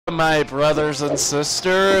My brothers and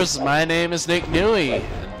sisters, my name is Nick Newey,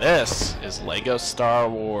 and this is LEGO Star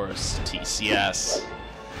Wars TCS.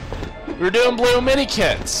 We're doing blue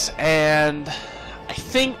Minikits, and I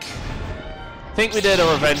think we did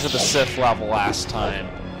a Revenge of the Sith level last time.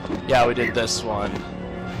 Yeah, we did this one.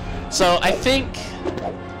 So I think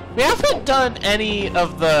we haven't done any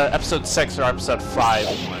of the episode 6 or episode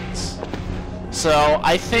 5 ones. So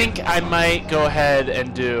I think I might go ahead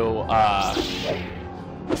and do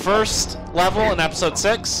the first level in episode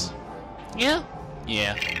 6? Yeah.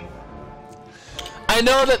 I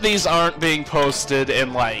know that these aren't being posted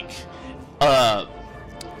in like a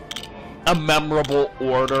memorable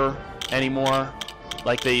order anymore,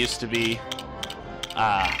 like they used to be.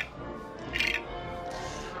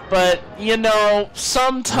 But you know,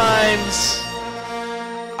 sometimes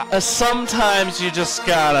you just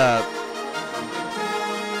gotta.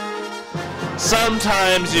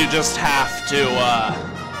 Sometimes you just have to.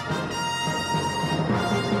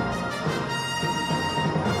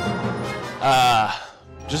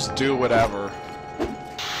 Just do whatever.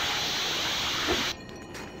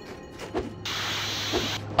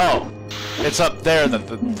 Oh, it's up there that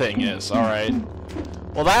the thing is. Alright.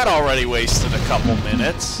 Well, that already wasted a couple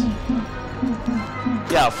minutes.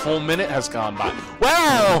 Yeah, a full minute has gone by.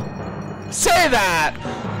 Well, say that!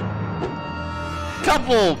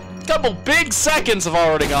 Couple big seconds have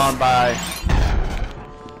already gone by.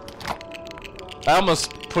 I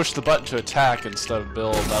almost pushed the button to attack instead of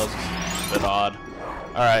build. That was a bit odd.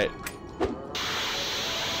 Alright.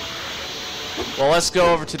 Well, let's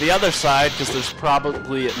go over to the other side, because there's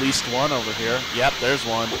probably at least one over here. Yep, there's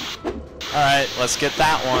one. Alright, let's get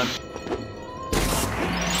that one.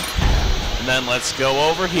 And then let's go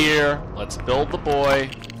over here. Let's build the boy.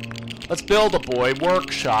 Let's build a boy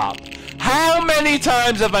workshop. How many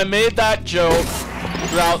times have I made that joke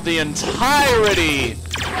throughout the entirety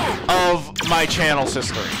of my channel's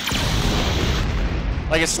history?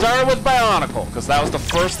 Like, it started with Bionicle, because that was the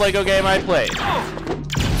first LEGO game I played.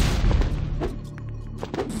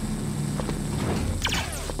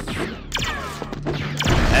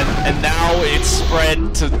 And now it's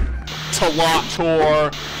spread to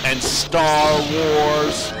Lotor and Star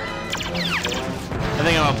Wars. I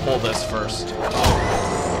think I'm gonna pull this first.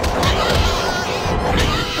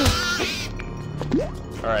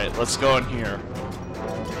 Alright, let's go in here.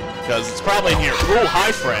 Because it's probably in here. Ooh,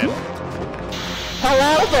 hi, friend.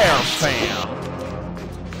 Hello there, fam.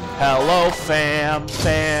 Hello, fam.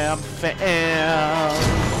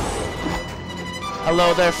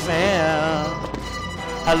 Hello there, fam.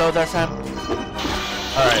 Hello there, fam.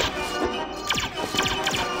 Alright.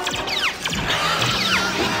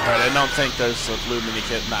 Alright, I don't think there's a blue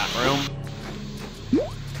Minikit in that room.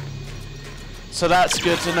 So that's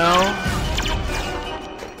good to know.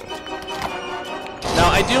 Now,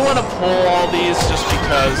 I do want to pull all these just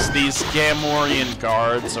because these Gamorrean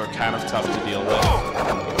guards are kind of tough to deal with.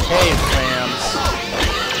 Hey, fams.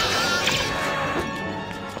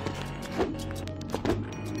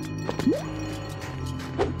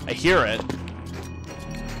 I hear it.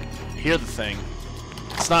 I hear the thing.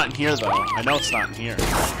 It's not in here, though. I know it's not in here.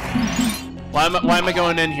 Why am I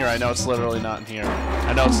going in here? I know it's literally not in here.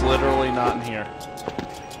 I know it's literally not in here.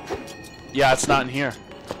 Yeah, it's not in here.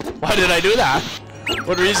 Why did I do that?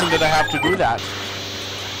 What reason did I have to do that?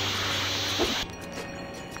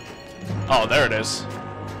 Oh, there it is.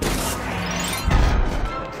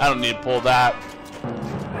 I don't need to pull that.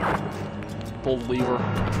 Pull the lever.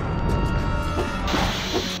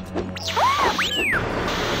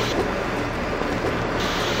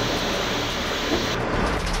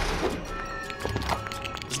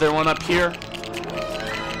 Is there one up here?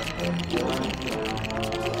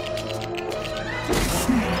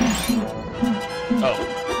 Oh.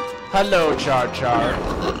 Hello, Jar Jar.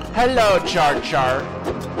 Hello, Jar Jar.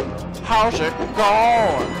 How's it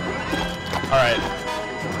going? Alright.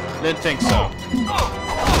 Didn't think so.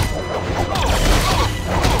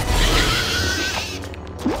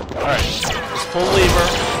 Alright. Just pull the lever.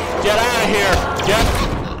 Get out of here.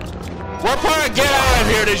 What part of get out of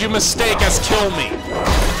here did you mistake as kill me?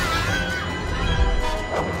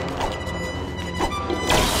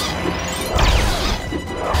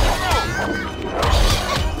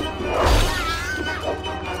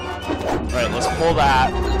 Alright, let's pull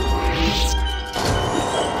that.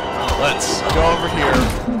 Let's go over here.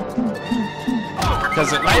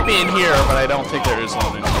 Because it might be in here, but I don't think there is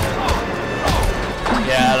one in here.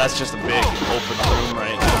 Yeah, that's just a big open room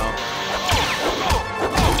right now.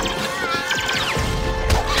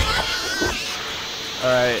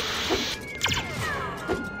 Alright.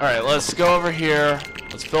 Alright, let's go over here.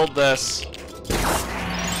 Let's build this.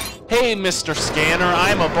 Hey, Mr. Scanner,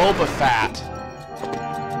 I'm a Boba Fat.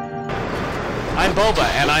 I'm Boba,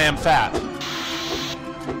 and I am fat.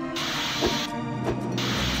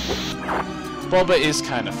 Boba is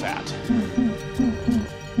kind of fat.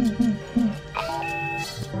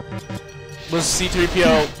 Was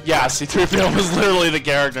C-3PO... Yeah, C-3PO was literally the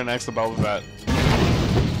character next to Boba Fett.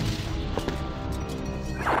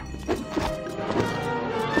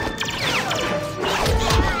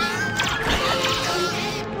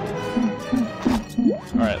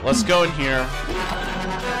 Alright, let's go in here.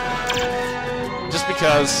 Just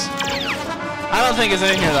because... I don't think it's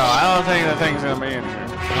in here, though. I don't think the thing's gonna be in here.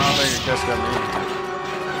 I don't think it's just gonna be in here.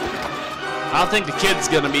 I don't think the kid's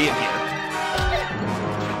gonna be in here.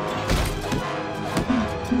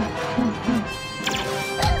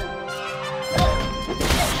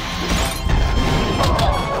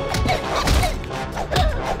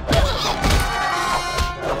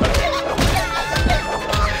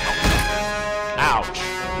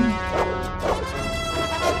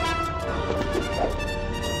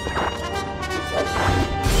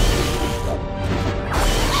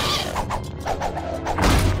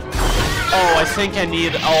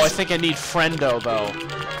 I think I need Friendo, though.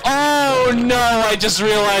 Oh, no! I just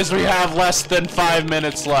realized we have less than 5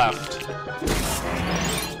 minutes left.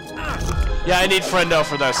 Yeah, I need Friendo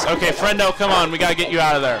for this. Okay, Friendo, come on. We gotta get you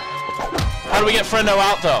out of there. How do we get Friendo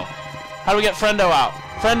out, though? How do we get Friendo out?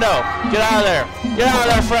 Friendo, get out of there. Get out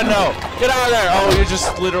of there, Friendo. Get out of there. Oh, you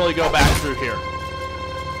just literally go back through here.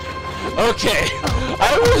 Okay.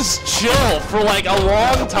 I was chill for like a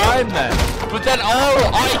long time then. But then,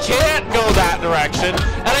 oh, I can't go that direction,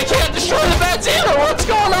 and I can't destroy the beds either. What's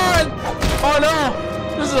going on? Oh no,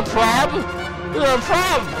 this is a problem. This is a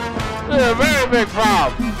problem. This is a very big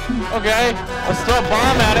problem. Okay, let's throw a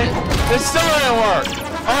bomb at it. It still didn't work.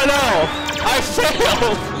 Oh no, I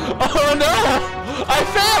failed. Oh no, I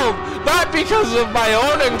failed. Not because of my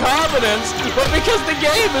own incompetence, but because the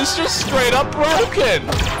game is just straight up broken.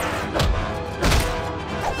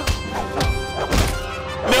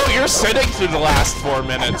 No, you're sitting through the last 4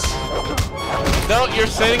 minutes. No, you're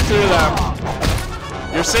sitting through them.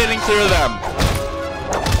 You're sitting through them.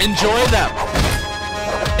 Enjoy them.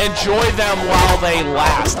 Enjoy them while they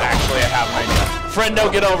last. Actually, I have an idea. Friendo,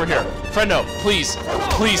 get over here. Friendo, please.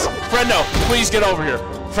 Please. Friendo, please get over here.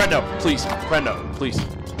 Friendo, please. Friendo, please.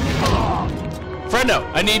 Friendo,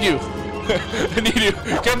 I need you. I need you.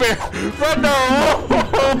 Come here. Friendo!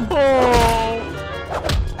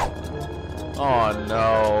 Oh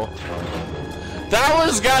no. That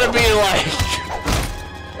was gotta be like...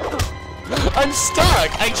 I'm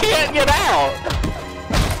stuck! I can't get out!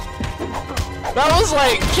 That was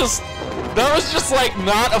like just... That was just like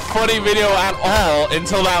not a funny video at all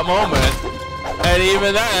until that moment. And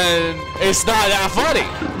even then, it's not that funny.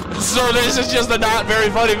 So this is just a not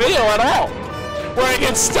very funny video at all. Where I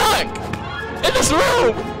get stuck! In this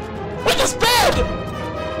room! With this bed!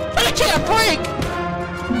 And I can't break!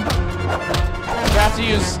 Do I have to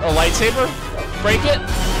use a lightsaber? Break it?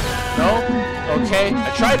 No? Okay.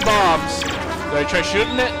 I tried bombs. Did I try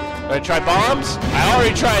shooting it? Did I try bombs? I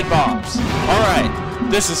already tried bombs. Alright.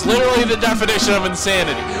 This is literally the definition of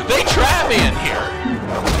insanity. They trap me in here.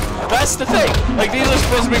 That's the thing. Like, these are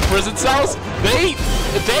supposed to be prison cells. They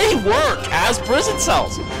work as prison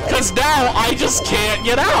cells. Because now I just can't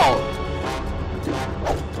get out.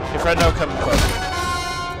 Hey, Friendo, come closer.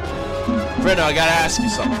 Friendo, I gotta ask you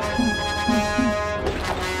something.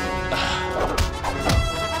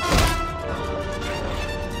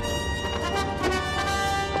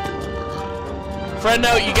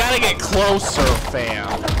 Friendo, you gotta get closer, fam.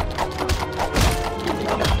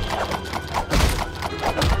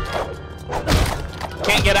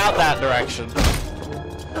 Can't get out that direction.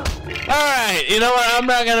 Alright, you know what? I'm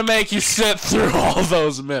not gonna make you sit through all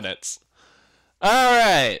those minutes.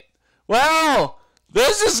 Alright. Well,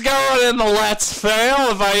 this is going in the Let's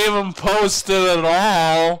Fail if I even post it at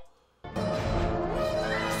all.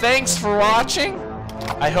 Thanks for watching.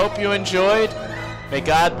 I hope you enjoyed. May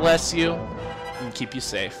God bless you and keep you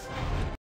safe.